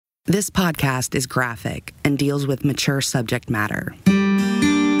This podcast is graphic and deals with mature subject matter.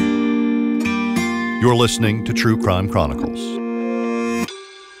 You're listening to True Crime Chronicles.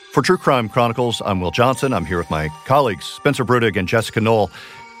 For True Crime Chronicles, I'm Will Johnson. I'm here with my colleagues, Spencer Brudig and Jessica Knoll.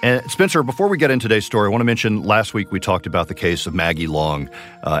 And Spencer, before we get into today's story, I want to mention last week we talked about the case of Maggie Long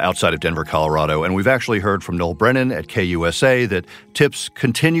outside of Denver, Colorado. And we've actually heard from Noel Brennan at KUSA that tips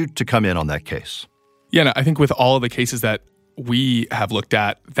continued to come in on that case. Yeah, no, I think with all of the cases that we have looked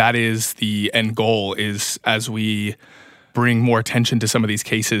at, that is the end goal, is as we bring more attention to some of these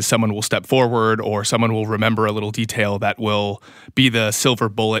cases, someone will step forward or someone will remember a little detail that will be the silver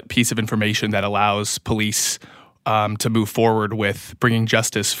bullet piece of information that allows police to move forward with bringing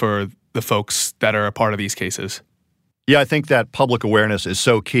justice for the folks that are a part of these cases. Yeah, I think that public awareness is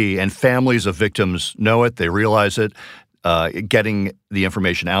so key, and families of victims know it, they realize it. Getting the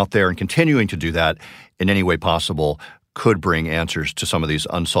information out there and continuing to do that in any way possible could bring answers to some of these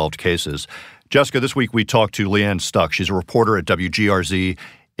unsolved cases. Jessica, this week we talked to Leanne Stuck. She's a reporter at WGRZ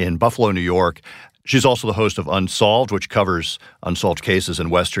in Buffalo, New York. She's also the host of Unsolved, which covers unsolved cases in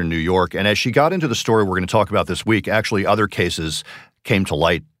Western New York. And as she got into the story we're going to talk about this week, actually other cases came to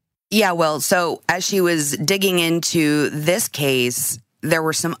light. Yeah, well, so as she was digging into this case, there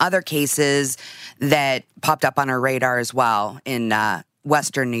were some other cases that popped up on her radar as well in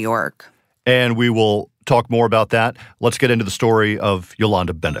Western New York. And we will talk more about that. Let's get into the story of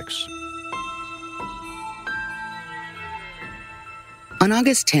Yolanda Bendix. On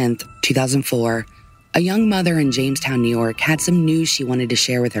August 10th, 2004, a young mother in Jamestown, New York, had some news she wanted to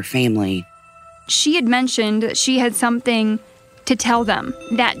share with her family. She had mentioned that she had something to tell them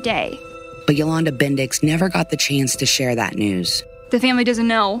that day. But Yolanda Bendix never got the chance to share that news. The family doesn't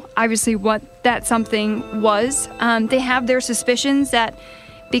know, obviously, what that something was. They have their suspicions that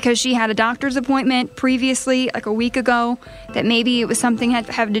because she had a doctor's appointment previously, like a week ago, that maybe it was something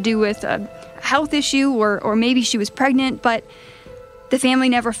having to do with a health issue or maybe she was pregnant, but the family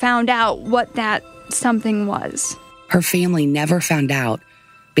never found out what that something was. Her family never found out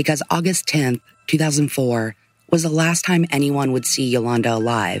because August 10th, 2004, was the last time anyone would see Yolanda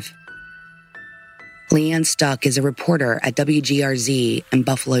alive. Leanne Stuck is a reporter at WGRZ in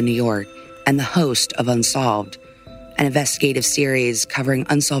Buffalo, New York, and the host of Unsolved, an investigative series covering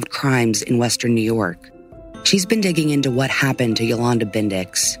unsolved crimes in Western New York. She's been digging into what happened to Yolanda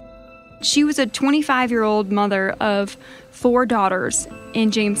Bendix. She was a 25-year-old mother of 4 daughters in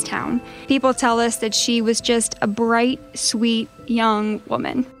Jamestown. People tell us that she was just a bright, sweet, young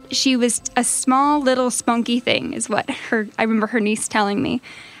woman. She was a small, little, spunky thing, is what I remember her niece telling me.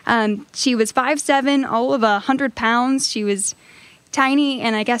 She was 5'7", all of 100 pounds. She was tiny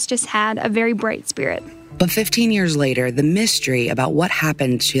and I guess just had a very bright spirit. But 15 years later, the mystery about what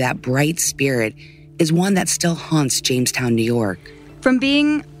happened to that bright spirit is one that still haunts Jamestown, New York. From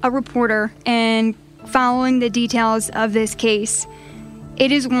being a reporter and following the details of this case,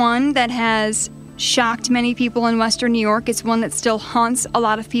 it is one that has shocked many people in Western New York. It's one that still haunts a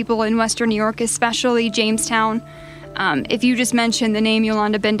lot of people in Western New York, especially Jamestown. If you just mention the name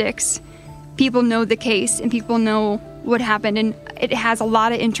Yolanda Bendix, people know the case and people know what happened, and it has a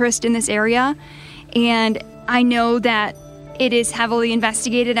lot of interest in this area. And I know that it is heavily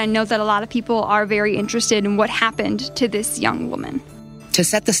investigated. I know that a lot of people are very interested in what happened to this young woman. To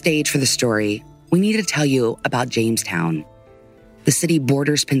set the stage for the story, we need to tell you about Jamestown. The city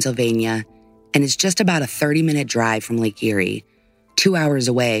borders Pennsylvania and is just about a 30-minute drive from Lake Erie, 2 hours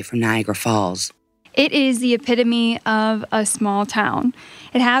away from Niagara Falls. It is the epitome of a small town.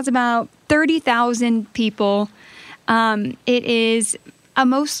 It has about 30,000 people. It is a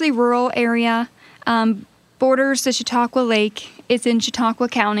mostly rural area. Borders the Chautauqua Lake. It's in Chautauqua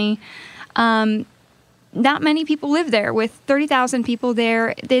County. Not many people live there. With 30,000 people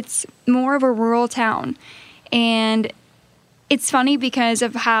there, it's more of a rural town. And it's funny because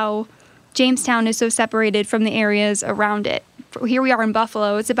of how Jamestown is so separated from the areas around it. Here we are in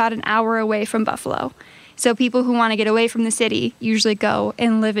Buffalo. It's about an hour away from Buffalo. So people who want to get away from the city usually go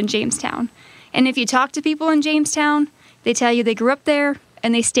and live in Jamestown. And if you talk to people in Jamestown, they tell you they grew up there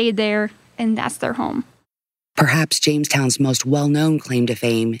and they stayed there and that's their home. Perhaps Jamestown's most well-known claim to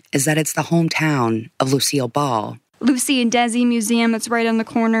fame is that it's the hometown of Lucille Ball. Lucy and Desi Museum that's right on the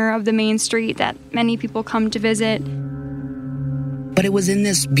corner of the main street that many people come to visit. But it was in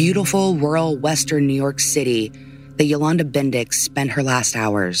this beautiful rural Western New York City that Yolanda Bendix spent her last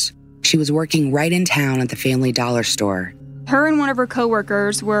hours. She was working right in town at the Family Dollar store. Her and one of her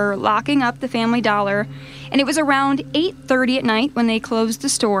coworkers were locking up the Family Dollar, and it was around 8:30 at night when they closed the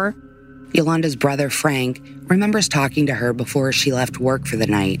store. Yolanda's brother, Frank, remembers talking to her before she left work for the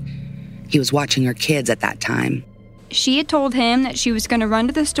night. He was watching her kids at that time. she had told him that she was going to run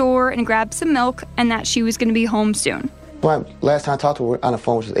to the store and grab some milk and that she was going to be home soon. Well, last time I talked to her on the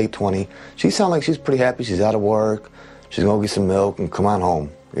phone, which was 8:20, she sounded like she's pretty happy. She's out of work. She's going to get some milk and come on home,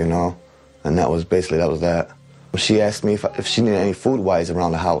 you know? And that was that. She asked me if she needed any food-wise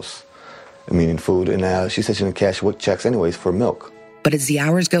around the house, meaning food, and she said she didn't cash checks anyways for milk. But as the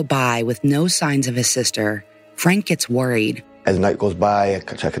hours go by with no signs of his sister, Frank gets worried. As the night goes by, I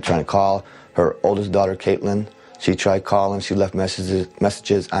kept trying to call her oldest daughter, Caitlin. She tried calling. She left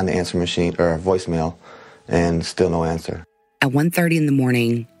messages on the answer machine, or voicemail, and still no answer. At 1:30 in the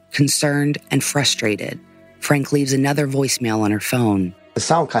morning, concerned and frustrated, Frank leaves another voicemail on her phone. It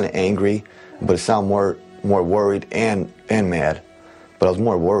sounded kind of angry, but it sounded more worried and mad. But I was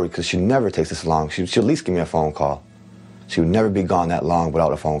more worried because she never takes this long. She'd at least give me a phone call. She would never be gone that long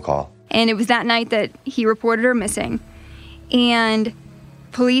without a phone call. And it was that night that he reported her missing. And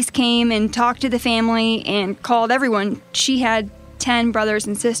police came and talked to the family and called everyone. She had 10 brothers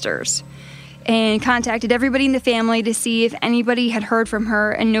and sisters and contacted everybody in the family to see if anybody had heard from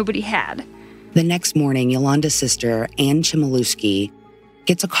her, and nobody had. The next morning, Yolanda's sister, Ann Chmielewski,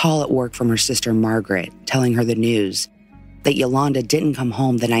 gets a call at work from her sister Margaret telling her the news that Yolanda didn't come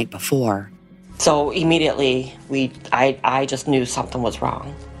home the night before. So immediately, I just knew something was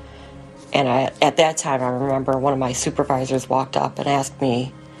wrong. And at that time, I remember one of my supervisors walked up and asked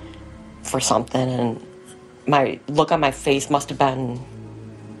me for something, and my look on my face must have been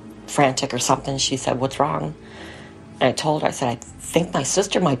frantic or something. She said, "What's wrong?" And I told her, I said, "I think my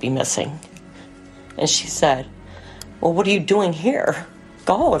sister might be missing." And she said, "Well, what are you doing here?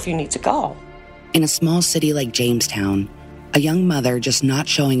 Go if you need to go." In a small city like Jamestown, a young mother just not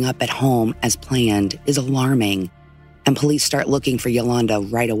showing up at home as planned is alarming, and police start looking for Yolanda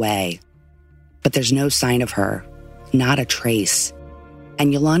right away. But there's no sign of her, not a trace.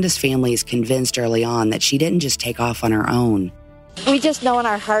 And Yolanda's family is convinced early on that she didn't just take off on her own. We just know in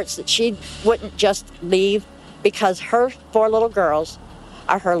our hearts that she wouldn't just leave because her 4 little girls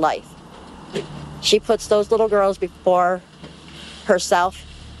are her life. She puts those little girls before herself.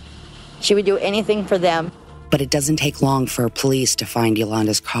 She would do anything for them. But it doesn't take long for police to find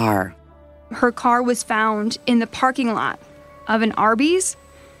Yolanda's car. Her car was found in the parking lot of an Arby's,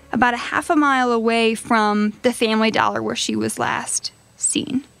 about a half a mile away from the Family Dollar where she was last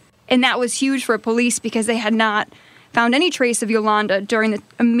seen. And that was huge for police because they had not found any trace of Yolanda during the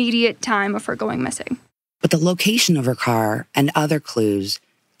immediate time of her going missing. But the location of her car and other clues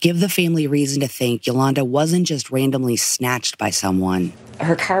give the family reason to think Yolanda wasn't just randomly snatched by someone.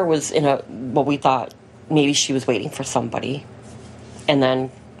 Her car was in what we thought maybe she was waiting for somebody. And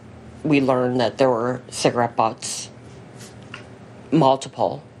then we learned that there were cigarette butts,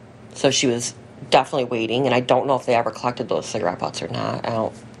 multiple. So she was definitely waiting, and I don't know if they ever collected those cigarette butts or not. I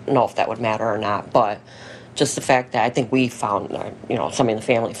don't know if that would matter or not, but just the fact that I think we found, somebody in the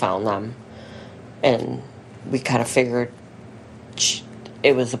family found them, and we kind of figured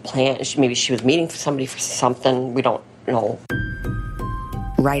it was a plan. Maybe she was meeting somebody for something. We don't know.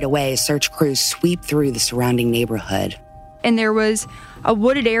 Right away, search crews sweep through the surrounding neighborhood. And there was a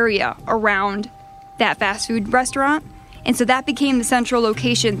wooded area around that fast food restaurant. And so that became the central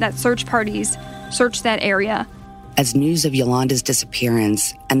location that search parties searched that area. As news of Yolanda's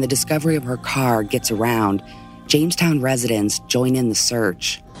disappearance and the discovery of her car gets around, Jamestown residents join in the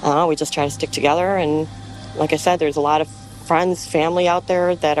search. We just try to stick together. And like I said, there's a lot of friends, family out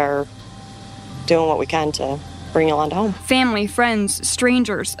there that are doing what we can to bring Yolanda home. Family, friends,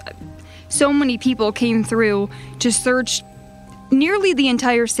 strangers. So many people came through to search nearly the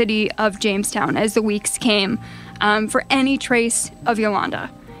entire city of Jamestown as the weeks came. For any trace of Yolanda.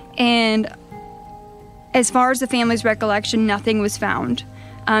 And as far as the family's recollection, nothing was found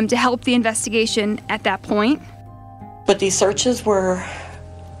to help the investigation at that point. But these searches were,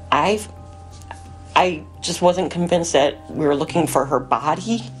 I just wasn't convinced that we were looking for her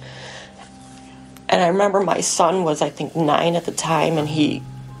body. And I remember my son was, I think, 9 at the time, and he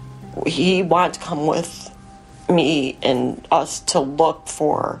wanted to come with me and us to look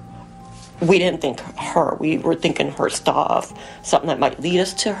for. We didn't think her. We were thinking her stuff, something that might lead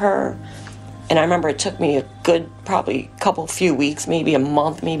us to her. And I remember it took me a good, probably few weeks, maybe a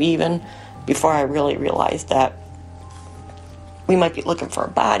month, maybe even, before I really realized that we might be looking for a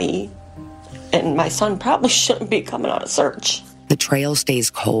body. And my son probably shouldn't be coming on a search. The trail stays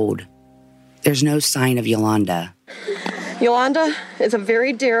cold. There's no sign of Yolanda. Yolanda is a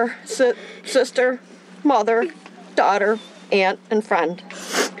very dear sister, mother, daughter, aunt, and friend.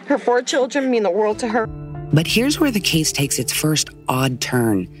 Her 4 children mean the world to her. But here's where the case takes its first odd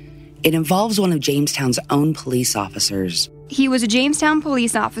turn. It involves one of Jamestown's own police officers. He was a Jamestown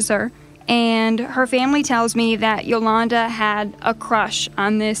police officer And her family tells me that Yolanda had a crush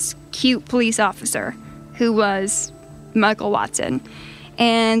on this cute police officer who was Michael Watson.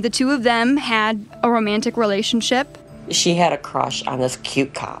 And the two of them had a romantic relationship. She had a crush on this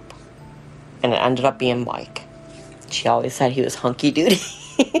cute cop, and it ended up being Mike. She always said he was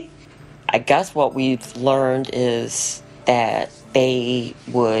hunky-doody. I guess what we've learned is that they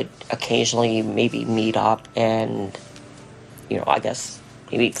would occasionally maybe meet up and, I guess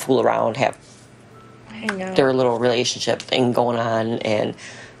maybe fool around, have their little relationship thing going on, and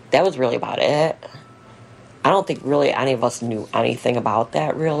that was really about it. I don't think really any of us knew anything about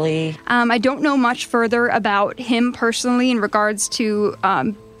that, really. I don't know much further about him personally in regards to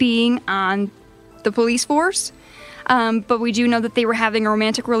being on the police force, but we do know that they were having a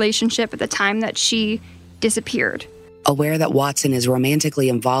romantic relationship at the time that she disappeared. Aware that Watson is romantically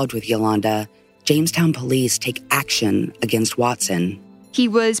involved with Yolanda, Jamestown police take action against Watson. He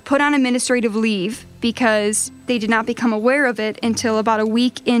was put on administrative leave because they did not become aware of it until about a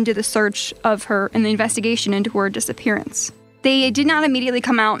week into the search of her and the investigation into her disappearance. They did not immediately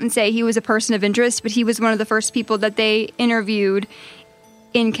come out and say he was a person of interest, but he was one of the first people that they interviewed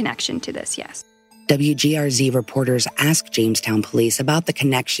in connection to this, yes. WGRZ reporters asked Jamestown police about the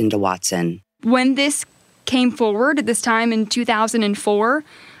connection to Watson. When this came forward at this time in 2004,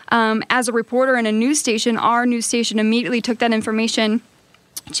 as a reporter in a news station, our news station immediately took that information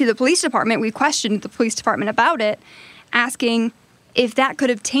to the police department. We questioned the police department about it, asking if that could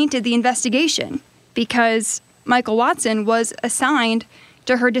have tainted the investigation, because Michael Watson was assigned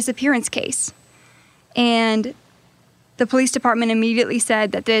to her disappearance case. And the police department immediately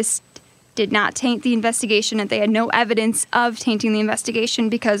said that this did not taint the investigation, and they had no evidence of tainting the investigation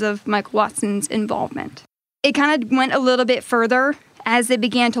because of Michael Watson's involvement. It kind of went a little bit further as they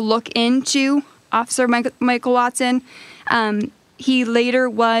began to look into Officer Michael Watson. He later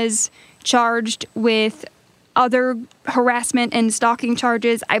was charged with other harassment and stalking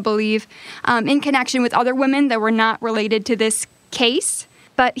charges, I believe, in connection with other women that were not related to this case,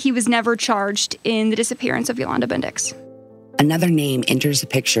 but he was never charged in the disappearance of Yolanda Bendix. Another name enters the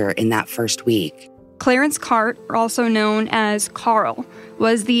picture in that first week. Clarence Cart, also known as Carl,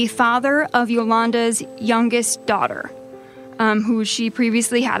 was the father of Yolanda's youngest daughter, who she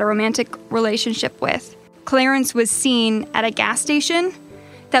previously had a romantic relationship with. Clarence was seen at a gas station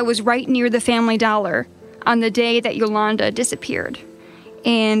that was right near the Family Dollar on the day that Yolanda disappeared.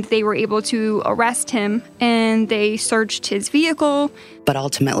 And they were able to arrest him, and they searched his vehicle. But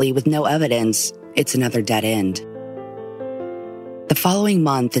ultimately, with no evidence, it's another dead end. The following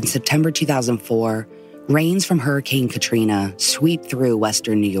month, in September 2004, rains from Hurricane Katrina sweep through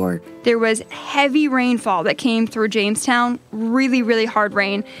western New York. There was heavy rainfall that came through Jamestown, really, really hard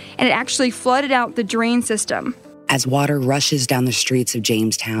rain, and it actually flooded out the drain system. As water rushes down the streets of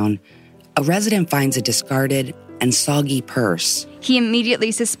Jamestown, a resident finds a discarded and soggy purse. He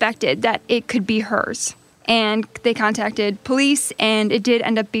immediately suspected that it could be hers, and they contacted police, and it did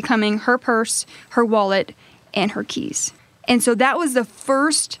end up becoming her purse, her wallet, and her keys. And so that was the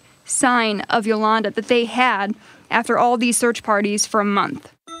first sign of Yolanda that they had after all these search parties for a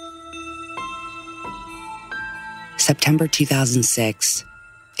month. September 2006.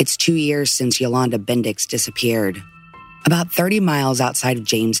 It's 2 years since Yolanda Bendix disappeared. About 30 miles outside of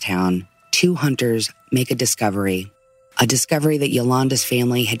Jamestown, two hunters make a discovery that Yolanda's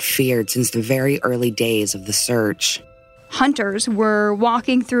family had feared since the very early days of the search. Hunters were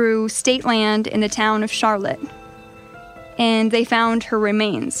walking through state land in the town of Charlotte, and they found her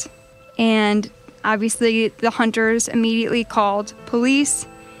remains. And obviously, the hunters immediately called police,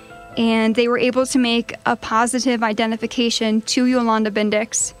 and they were able to make a positive identification to Yolanda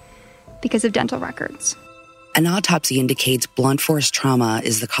Bendix because of dental records. An autopsy indicates blunt force trauma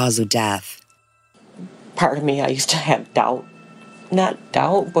is the cause of death. Part of me, I used to have doubt. Not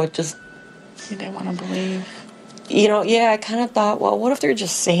doubt, but just... You didn't want to believe. I kind of thought, well, what if they're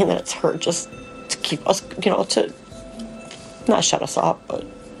just saying that it's her just to keep us, to not shut us up, but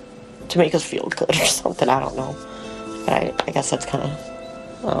to make us feel good or something. I don't know. But I guess that's kind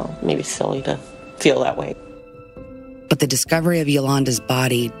of maybe silly to feel that way. But the discovery of Yolanda's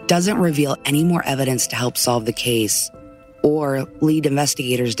body doesn't reveal any more evidence to help solve the case or lead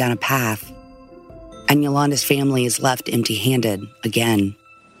investigators down a path. And Yolanda's family is left empty-handed again.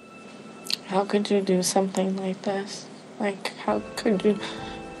 How could you do something like this? Like, how could you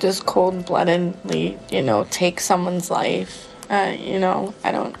just cold-bloodedly, take someone's life? I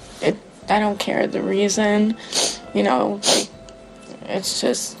don't care the reason, it's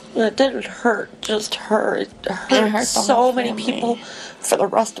just... It didn't hurt just her. It hurt so many people for the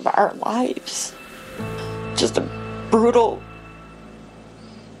rest of our lives. Just a brutal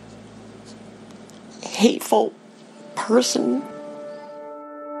hateful person.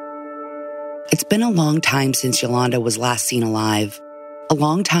 It's been a long time since Yolanda was last seen alive. A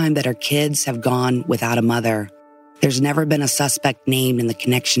long time that her kids have gone without a mother. There's never been a suspect named in the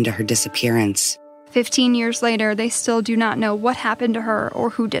connection to her disappearance. 15 years later, they still do not know what happened to her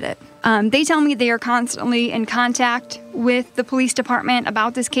or who did it. They tell me they are constantly in contact with the police department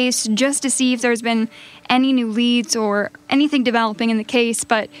about this case just to see if there's been any new leads or anything developing in the case,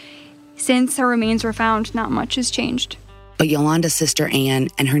 but since her remains were found, not much has changed. But Yolanda's sister Anne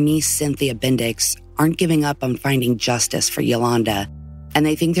and her niece Cynthia Bendix aren't giving up on finding justice for Yolanda, and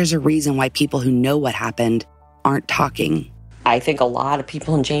they think there's a reason why people who know what happened aren't talking. I think a lot of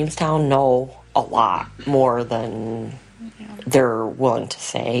people in Jamestown know a lot more than they're willing to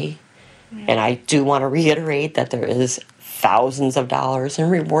say. And I do want to reiterate that there is thousands of dollars in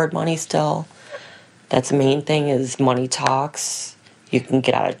reward money still. That's the main thing, is money talks. You can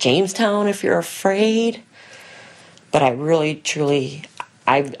get out of Jamestown if you're afraid. But I really, truly,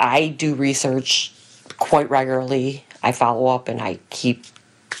 I do research quite regularly. I follow up and I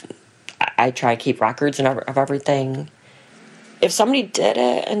try to keep records of everything. If somebody did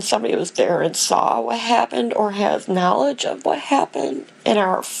it and somebody was there and saw what happened or has knowledge of what happened and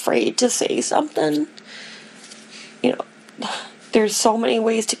are afraid to say something, there's so many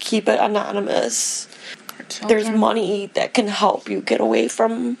ways to keep it anonymous. There's money that can help you get away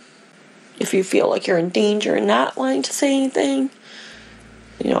from, if you feel like you're in danger and not wanting to say anything,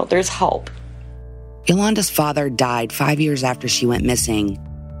 there's help. Yolanda's father died 5 years after she went missing.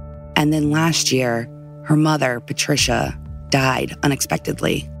 And then last year, her mother, Patricia, died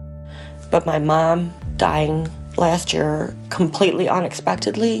unexpectedly. But my mom dying last year completely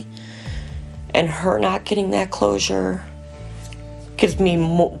unexpectedly, and her not getting that closure gives me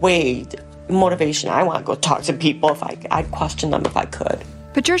way motivation. I want to go talk to people. I'd question them if I could.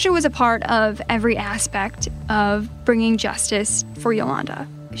 Patricia was a part of every aspect of bringing justice for Yolanda.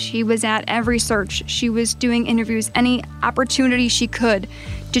 She was at every search. She was doing interviews, any opportunity she could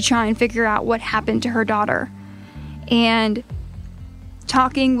to try and figure out what happened to her daughter. And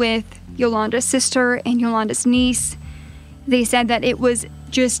talking with Yolanda's sister and Yolanda's niece, they said that it was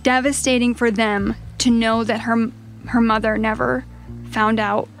just devastating for them to know that her mother never found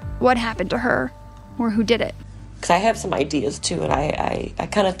out what happened to her or who did it. Because I have some ideas too, and I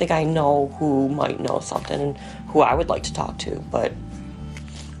kind of think I know who might know something and who I would like to talk to, but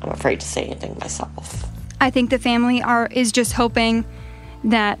I'm afraid to say anything myself. I think the family is just hoping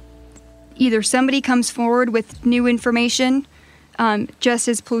that either somebody comes forward with new information, just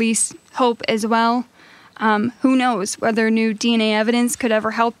as police hope as well. Who knows whether new DNA evidence could ever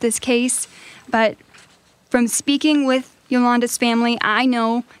help this case. But from speaking with Yolanda's family, I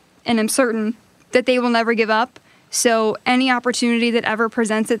know and I'm certain that they will never give up. So any opportunity that ever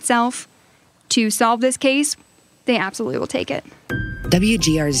presents itself to solve this case, they absolutely will take it.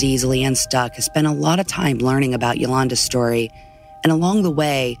 WGRZ's Leanne Stuck has spent a lot of time learning about Yolanda's story, and along the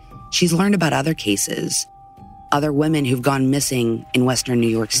way, she's learned about other cases, other women who've gone missing in Western New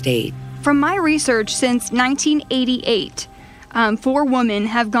York State. From my research, since 1988, 4 women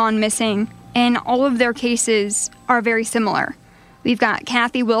have gone missing, and all of their cases are very similar. We've got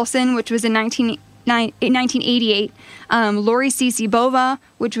Kathy Wilson, which was in 1988, Lori Cece Bova,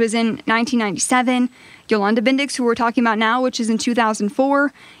 which was in 1997, Yolanda Bendix, who we're talking about now, which is in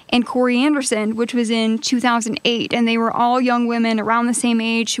 2004, and Corey Anderson, which was in 2008. And they were all young women around the same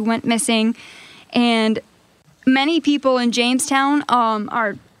age who went missing. And many people in Jamestown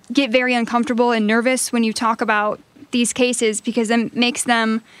get very uncomfortable and nervous when you talk about these cases because it makes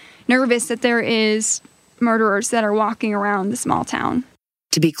them nervous that there is murderers that are walking around the small town.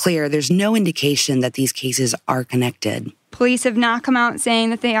 To be clear, there's no indication that these cases are connected. Police have not come out saying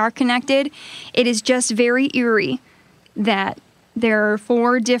that they are connected. It is just very eerie that there are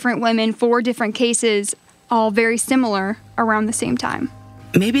 4 different women, 4 different cases, all very similar around the same time.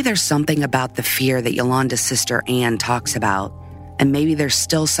 Maybe there's something about the fear that Yolanda's sister Anne talks about, and maybe there's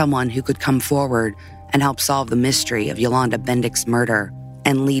still someone who could come forward and help solve the mystery of Yolanda Bendix's murder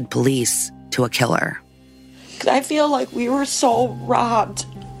and lead police to a killer. I feel like we were so robbed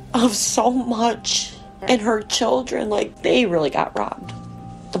of so much, and her children, they really got robbed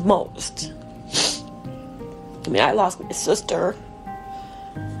the most. I mean, I lost my sister,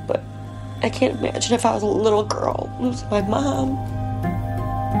 but I can't imagine if I was a little girl losing my mom.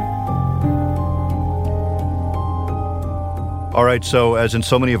 All right, so as in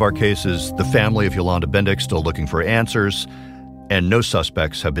so many of our cases, the family of Yolanda Bendix still looking for answers, and no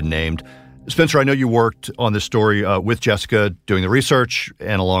suspects have been named. Spencer, I know you worked on this story with Jessica doing the research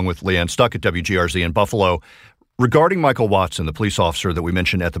and along with Leanne Stuck at WGRZ in Buffalo. Regarding Michael Watson, the police officer that we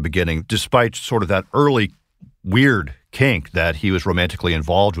mentioned at the beginning, despite sort of that early weird kink that he was romantically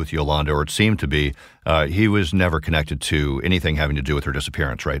involved with Yolanda, or it seemed to be, he was never connected to anything having to do with her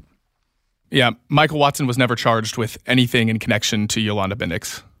disappearance, right? Yeah, Michael Watson was never charged with anything in connection to Yolanda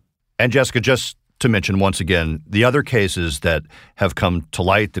Bendix. And Jessica, just to mention once again, the other cases that have come to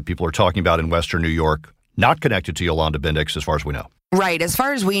light that people are talking about in Western New York, not connected to Yolanda Bendix as far as we know. Right. As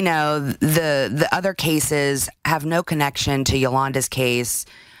far as we know, the other cases have no connection to Yolanda's case.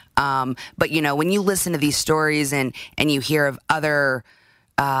 But, you know, when you listen to these stories and you hear of other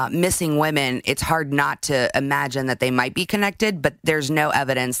missing women, it's hard not to imagine that they might be connected, but there's no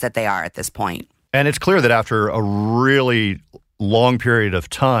evidence that they are at this point. And it's clear that after a really long period of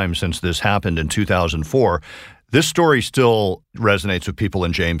time since this happened in 2004, this story still resonates with people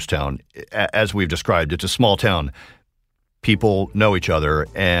in Jamestown. As we've described, it's a small town. People know each other,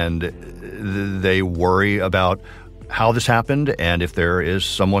 and they worry about how this happened and if there is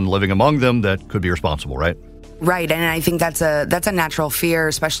someone living among them that could be responsible, right? Right, and I think that's a natural fear,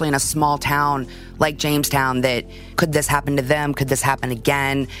 especially in a small town like Jamestown, that could this happen to them? Could this happen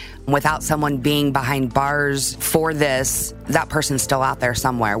again? Without someone being behind bars for this, that person's still out there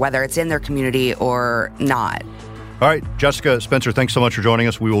somewhere, whether it's in their community or not. All right, Jessica, Spencer, thanks so much for joining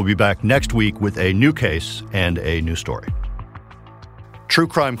us. We will be back next week with a new case and a new story. True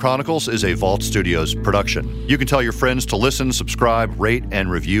Crime Chronicles is a Vault Studios production. You can tell your friends to listen, subscribe, rate,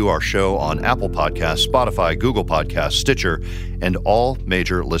 and review our show on Apple Podcasts, Spotify, Google Podcasts, Stitcher, and all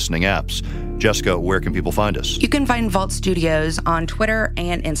major listening apps. Jessica, where can people find us? You can find Vault Studios on Twitter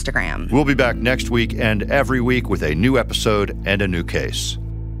and Instagram. We'll be back next week and every week with a new episode and a new case.